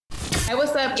Hey,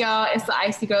 what's up, y'all? It's the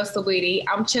Icy Girl Saweetie.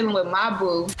 I'm chilling with my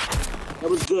boo. That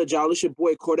was good, y'all. It's your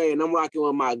boy Corday, and I'm rocking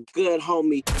with my good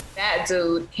homie. That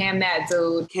dude. Cam that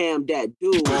dude. Cam that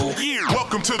dude. Yeah,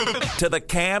 welcome to the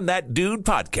Cam That Dude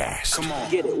podcast. Come on.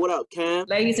 Get it. What up, Cam?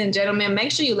 Ladies and gentlemen,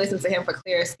 make sure you listen to him for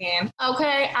clear skin.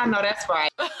 Okay, I know that's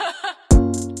right.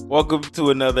 Welcome to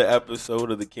another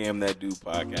episode of the Cam That Dude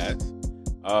podcast.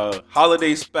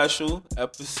 Holiday special,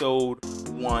 episode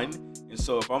 1. And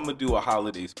so if I'm going to do a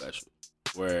holiday special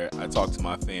where I talk to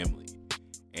my family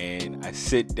and I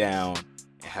sit down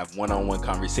and have one-on-one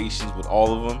conversations with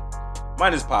all of them,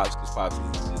 minus Pops, because Pops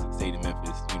is stayed in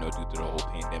Memphis, due to the whole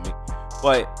pandemic.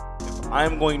 But if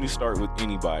I'm going to start with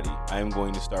anybody, I am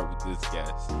going to start with this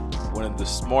guest. One of the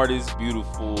smartest,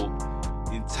 beautiful,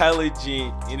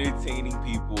 intelligent, entertaining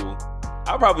people.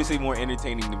 I'll probably say more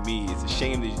entertaining than me. It's a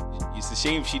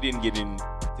shame she didn't get into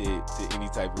any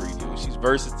type of radio. She's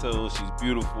versatile. She's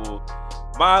beautiful.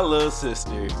 My little sister,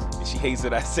 and she hates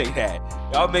that I say that.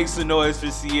 Y'all make some noise for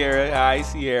CIerra. Hi,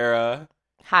 CIerra.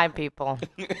 Hi, people.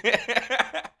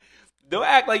 Don't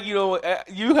act like you don't.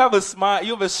 You have a smile.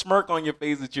 You have a smirk on your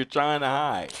face that you're trying to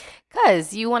hide.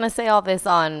 Because you want to say all this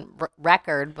on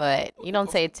record, but you don't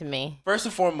say it to me. First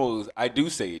and foremost, I do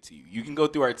say it to you. You can go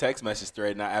through our text message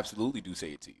thread, and I absolutely do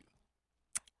say it to you.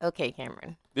 Okay,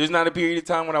 Cameron. There's not a period of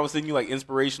time when I was sending you like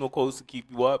inspirational quotes to keep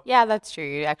you up. Yeah, that's true.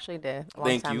 You actually did a long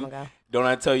Thank time you. ago. Don't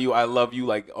I tell you I love you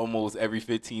like almost every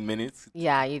 15 minutes?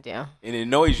 Yeah, you do. And it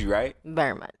annoys you, right?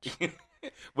 Very much.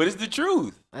 But it's the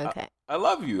truth. Okay. I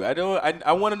love you. I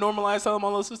want to normalize telling my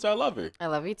little sister I love her. I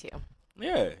love you too.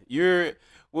 Yeah.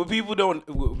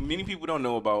 Many people don't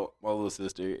know about my little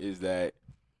sister is that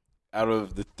out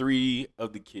of the 3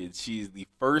 of the kids, she's the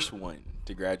first one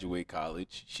to graduate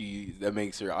college. That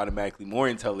makes her automatically more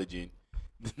intelligent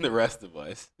than the rest of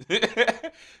us.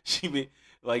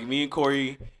 Like me and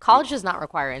Corey. College does not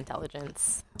require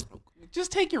intelligence.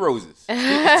 Just take your roses.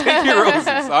 Take your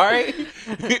roses, all right?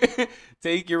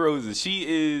 Take your roses. She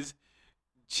is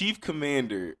chief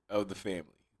commander of the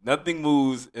family. Nothing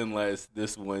moves unless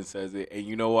this one says it. And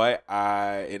you know what?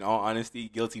 In all honesty,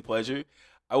 guilty pleasure,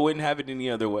 I wouldn't have it any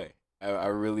other way. I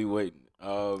really wouldn't.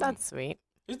 That's sweet.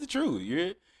 It's the truth.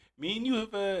 Me and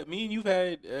you've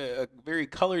had a very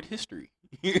colored history,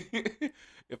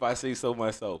 if I say so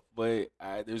myself. But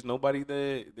there's nobody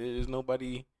that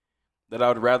I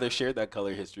would rather share that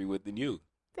color history with than you.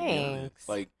 Thanks.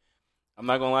 Like, I'm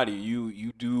not gonna lie to you.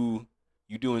 You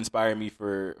do inspire me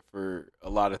for a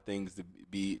lot of things to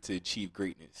achieve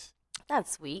greatness.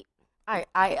 That's sweet. I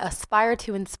aspire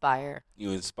to inspire.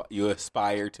 You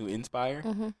aspire to inspire.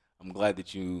 Mm-hmm. I'm glad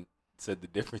that you said the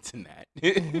difference in that.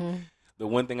 Mm-hmm. The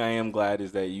one thing I am glad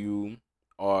is that you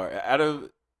are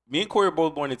me and Corey are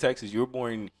both born in Texas. You were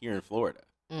born here in Florida,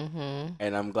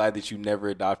 and I'm glad that you never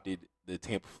adopted the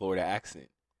Tampa, Florida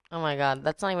accent. Oh my God,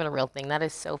 that's not even a real thing. That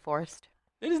is so forced.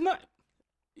 It is not.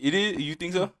 It is. You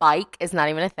think so? Bike is not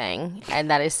even a thing, and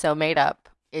that is so made up.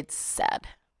 It's sad.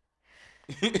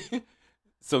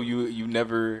 So you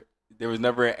never. There was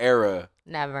never an era.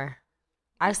 Never.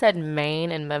 I said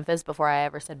Maine and Memphis before I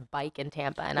ever said bike in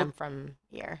Tampa, and I'm from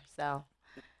here, so.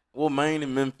 Well, Maine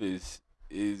and Memphis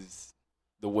is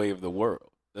the way of the world.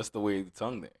 That's the way of the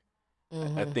tongue there.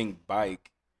 Mm-hmm. I think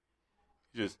bike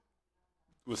just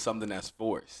was something that's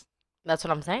forced. That's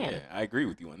what I'm saying. Yeah, I agree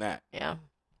with you on that. Yeah.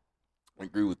 I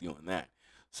agree with you on that.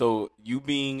 So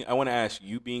I want to ask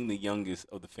you being the youngest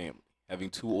of the family,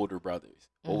 having 2 older brothers,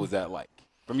 what was that like?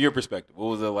 From your perspective, what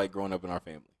was it like growing up in our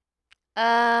family?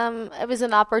 It was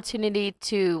an opportunity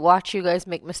to watch you guys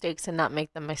make mistakes and not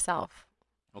make them myself.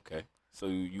 Okay. So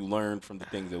you learned from the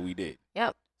things that we did.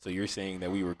 Yep. So you're saying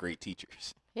that we were great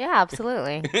teachers. Yeah,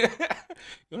 absolutely. You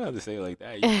don't have to say it like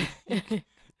that.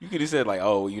 You could have said like,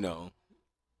 oh,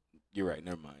 you're right.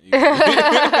 Never mind.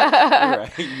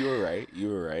 You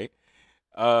were right.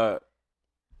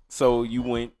 So you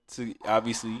went to,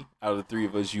 obviously, out of the 3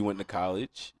 of us, you went to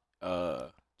college,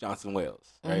 Johnson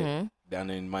Wales, right? Mm-hmm. Down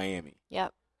in Miami.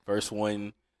 Yep. First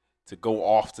one to go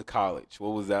off to college.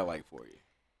 What was that like for you?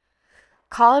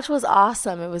 College was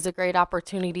awesome. It was a great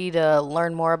opportunity to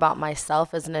learn more about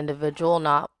myself as an individual,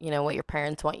 not, what your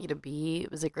parents want you to be.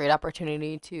 It was a great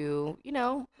opportunity to,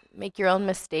 make your own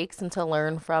mistakes and to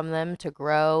learn from them, to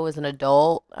grow as an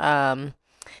adult, to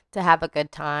have a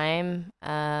good time.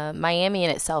 Miami in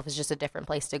itself is just a different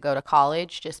place to go to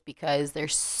college just because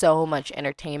there's so much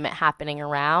entertainment happening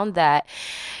around that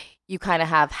you kind of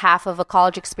have half of a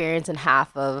college experience and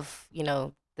half of,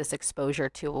 this exposure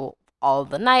to all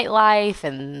the nightlife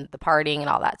and the partying and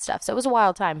all that stuff. So it was a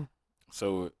wild time.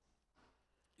 So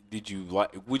did you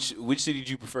like? Which city did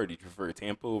you prefer? Did you prefer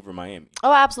Tampa over Miami?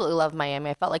 Oh, I absolutely love Miami.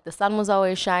 I felt like the sun was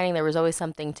always shining. There was always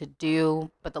something to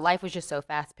do, but the life was just so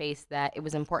fast paced that it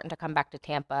was important to come back to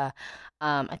Tampa.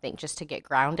 I think just to get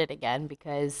grounded again,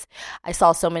 because I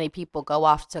saw so many people go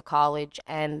off to college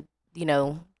and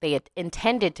they had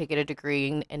intended to get a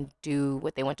degree and do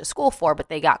what they went to school for, but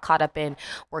they got caught up in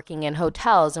working in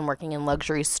hotels and working in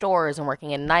luxury stores and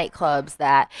working in nightclubs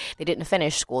that they didn't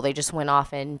finish school. They just went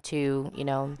off into,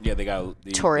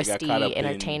 touristy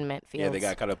entertainment fields. Yeah, they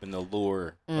got caught up in the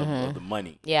lure of the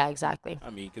money. Yeah, exactly. I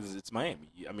mean, because it's Miami.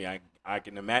 I mean, I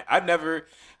can imagine.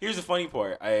 Here's the funny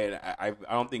part. I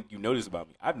don't think you noticed about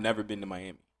me. I've never been to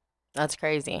Miami. That's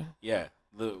crazy. Yeah.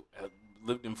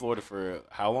 Lived in Florida for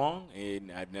how long?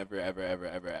 And I've never, ever, ever,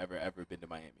 ever, ever, ever been to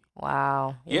Miami.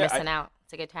 Wow. You're missing out.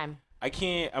 It's a good time. I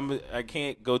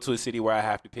can't go to a city where I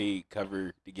have to pay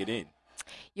cover to get in.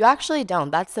 You actually don't.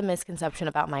 That's the misconception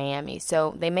about Miami.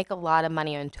 So they make a lot of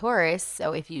money on tourists.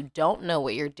 So if you don't know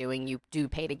what you're doing, you do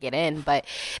pay to get in. But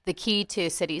the key to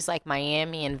cities like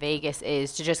Miami and Vegas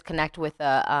is to just connect with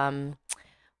a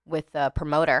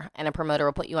promoter, and a promoter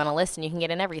will put you on a list, and you can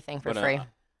get in everything for free.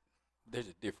 There's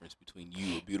a difference between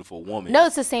you, a beautiful woman. No,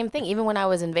 it's the same thing. Even when I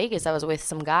was in Vegas, I was with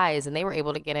some guys, and they were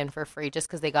able to get in for free just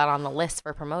because they got on the list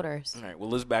for promoters. All right, well,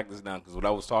 let's back this down, because what I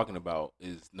was talking about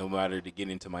is no matter to get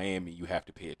into Miami, you have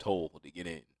to pay a toll to get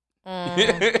in.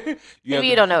 Maybe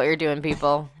you don't know what you're doing,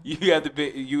 people. You have to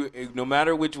pay. No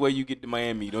matter which way you get to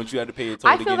Miami, don't you have to pay a toll to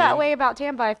get in? I feel that way about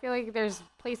Tampa. I feel like there's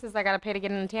places I got to pay to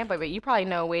get in Tampa, but you probably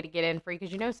know a way to get in free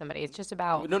because you know somebody. It's just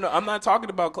about... No, I'm not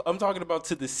talking about... I'm talking about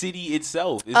to the city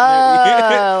itself. It's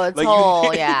like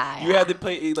toll, You have to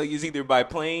pay, like, it's either by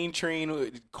plane,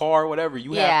 train, car, whatever.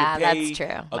 You have to pay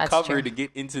that's cover true. to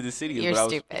get into the city. You're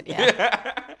stupid,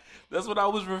 yeah. That's what I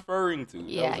was referring to.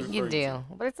 Yeah, you do.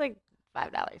 But it's like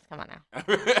 $5. Come on now.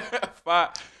 $5.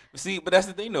 See, but that's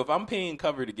the thing, though. If I'm paying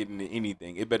cover to get into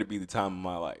anything, it better be the time of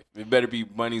my life. It better be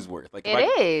money's worth. Like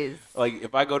it is. Like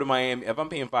if I go to Miami, if I'm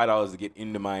paying $5 to get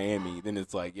into Miami, then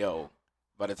it's like, yo,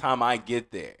 by the time I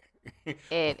get there,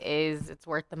 it is. It's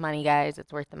worth the money, guys.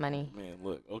 It's worth the money. Man,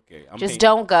 look, okay.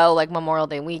 Don't go like Memorial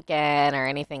Day weekend or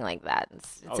anything like that.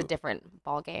 It's a different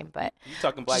ball game. But you're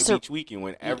talking Black Beach weekend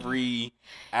when every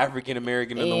African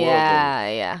American in the world goes.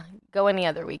 Yeah. Go any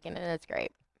other weekend and it's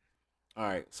great. All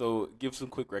right, so give some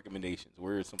quick recommendations.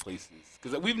 Where are some places?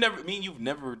 Because me and you've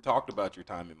never talked about your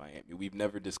time in Miami. We've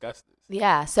never discussed this.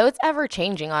 Yeah, so it's ever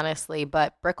changing, honestly.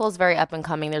 But Brickell's very up and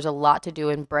coming. There's a lot to do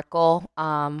in Brickell,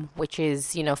 which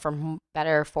is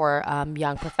better for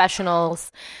young professionals.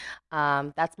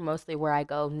 That's mostly where I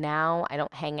go now. I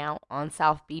don't hang out on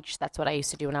South Beach. That's what I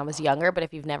used to do when I was younger. But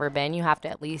if you've never been, you have to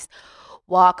at least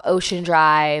walk Ocean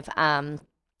Drive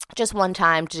just one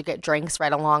time to get drinks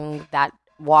right along that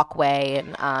walkway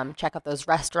and check out those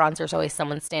restaurants. There's always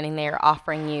someone standing there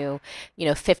offering you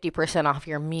 50% off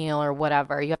your meal or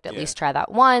whatever. You have to at least try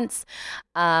that once.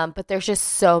 But there's just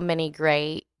so many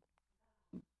great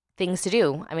things to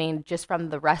do. I mean, just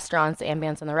from the restaurants, the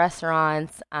ambience in the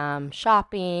restaurants,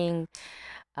 shopping,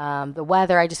 the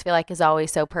weather, I just feel like is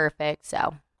always so perfect.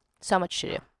 So much to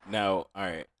do. Now, all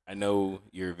right, I know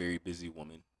you're a very busy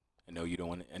woman. I know you don't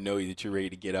want to. I know that you're ready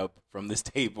to get up from this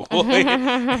table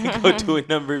and go do a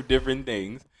number of different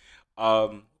things.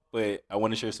 But I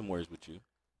want to share some words with you.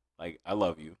 Like, I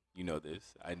love you. You know this.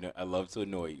 I love to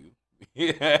annoy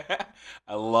you.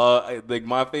 I love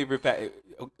my favorite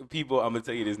people. I'm gonna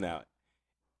tell you this now.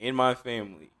 In my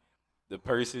family, the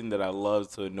person that I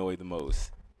love to annoy the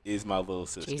most is my little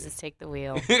sister. Jesus, take the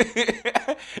wheel.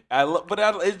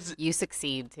 You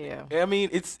succeed too. I mean,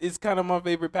 it's kind of my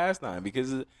favorite pastime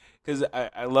because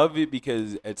I love it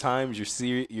because at times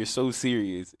you're so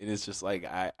serious, and it's just like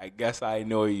I guess I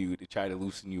annoy you to try to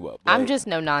loosen you up. But I'm just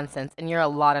no nonsense, and you're a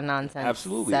lot of nonsense.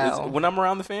 Absolutely. So. When I'm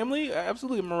around the family,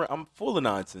 absolutely, I'm full of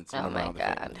nonsense. Oh my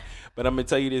God! But I'm gonna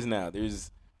tell you this now.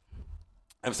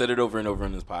 I've said it over and over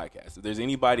on this podcast. If there's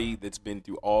anybody that's been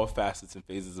through all facets and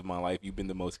phases of my life, you've been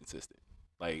the most consistent.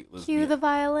 Like, cue the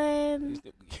violin.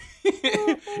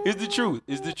 It's the truth.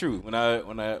 It's the truth.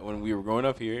 When we were growing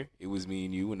up here, it was me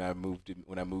and you. When I moved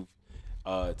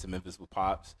to Memphis with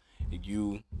Pops,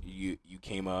 you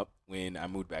came up. When I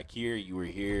moved back here, you were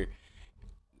here.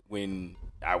 When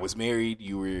I was married,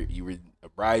 you were a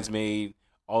bridesmaid.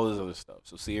 All this other stuff.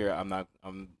 So CIerra,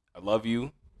 I love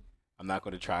you. I'm not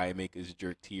going to try and make us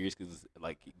jerk tears because,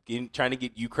 like, trying to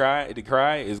get you to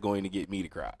cry is going to get me to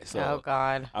cry. So oh,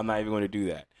 God. I'm not even going to do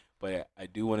that. But I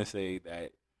do want to say that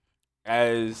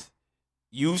as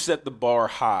you set the bar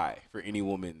high for any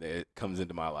woman that comes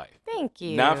into my life. Thank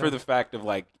you. Not for the fact of,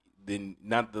 like,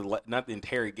 not the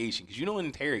interrogation, because you don't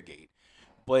interrogate.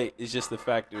 But it's just the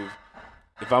fact of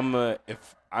if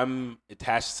I'm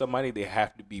attached to somebody, they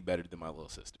have to be better than my little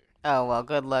sister. Oh, well,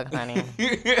 good luck, honey.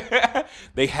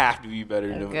 They have to be better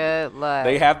than Good luck.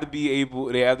 They have to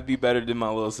be better than my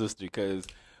little sister, because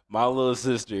my little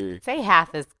sister. Say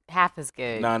half is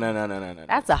good. No.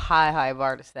 That's a high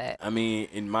bar to set. I mean,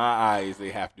 in my eyes, they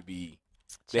have to be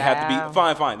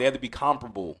fine. They have to be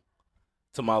comparable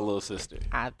to my little sister.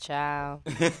 Ciao.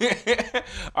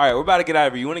 All right, we're about to get out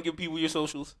of here. You want to give people your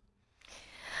socials?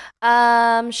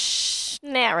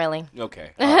 Not really.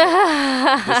 Okay.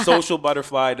 Right. The social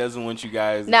butterfly doesn't want you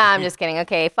guys. No, I'm just kidding.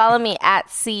 Okay, follow me at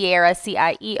CIerra,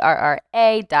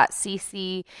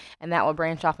 CIERRA.cc, and that will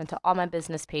branch off into all my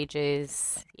business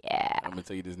pages. Yeah. I'm gonna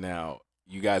tell you this now.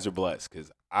 You guys are blessed,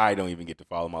 because I don't even get to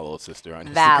follow my little sister on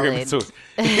Instagram.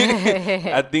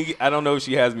 Valid. I don't know if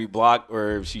she has me blocked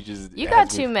or if she just. You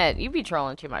got too much. You be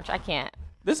trolling too much. I can't.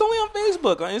 This only on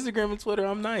Facebook. On Instagram and Twitter,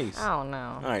 I'm nice. Oh,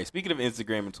 no. All right, speaking of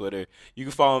Instagram and Twitter, you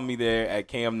can follow me there at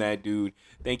CamThatDude.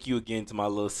 Thank you again to my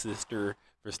little sister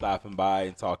for stopping by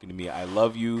and talking to me. I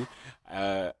love you.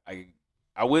 I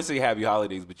would say happy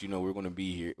holidays, but we're going to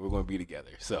be here. We're going to be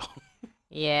together. So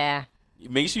yeah.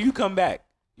 Make sure you come back.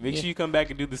 Make sure you come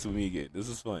back and do this with me again. This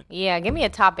is fun. Yeah, give me a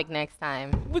topic next time.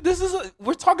 But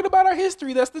we're talking about our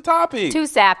history. That's the topic. Too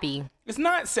sappy. It's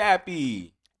not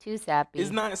sappy. Too sappy.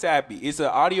 It's not sappy. It's an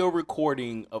audio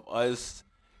recording of us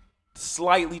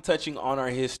slightly touching on our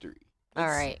history. All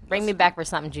right. Bring me back for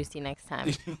something juicy next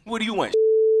time. What do you want?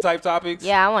 Type topics?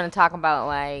 Yeah, I want to talk about,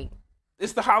 like,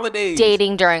 it's the holidays.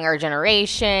 Dating during our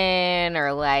generation,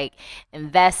 or, like,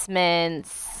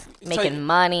 investments, making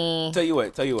money. Tell you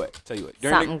what.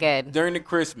 Something good. During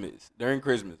Christmas,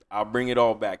 I'll bring it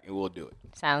all back and we'll do it.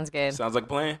 Sounds good. Sounds like a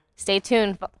plan? Stay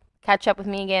tuned. Catch up with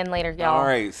me again later, y'all. All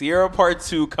right. CIerra Part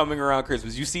 2 coming around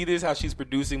Christmas. You see this, how she's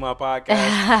producing my podcast?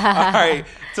 All right.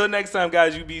 Till next time,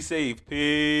 guys, you be safe.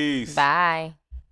 Peace. Bye.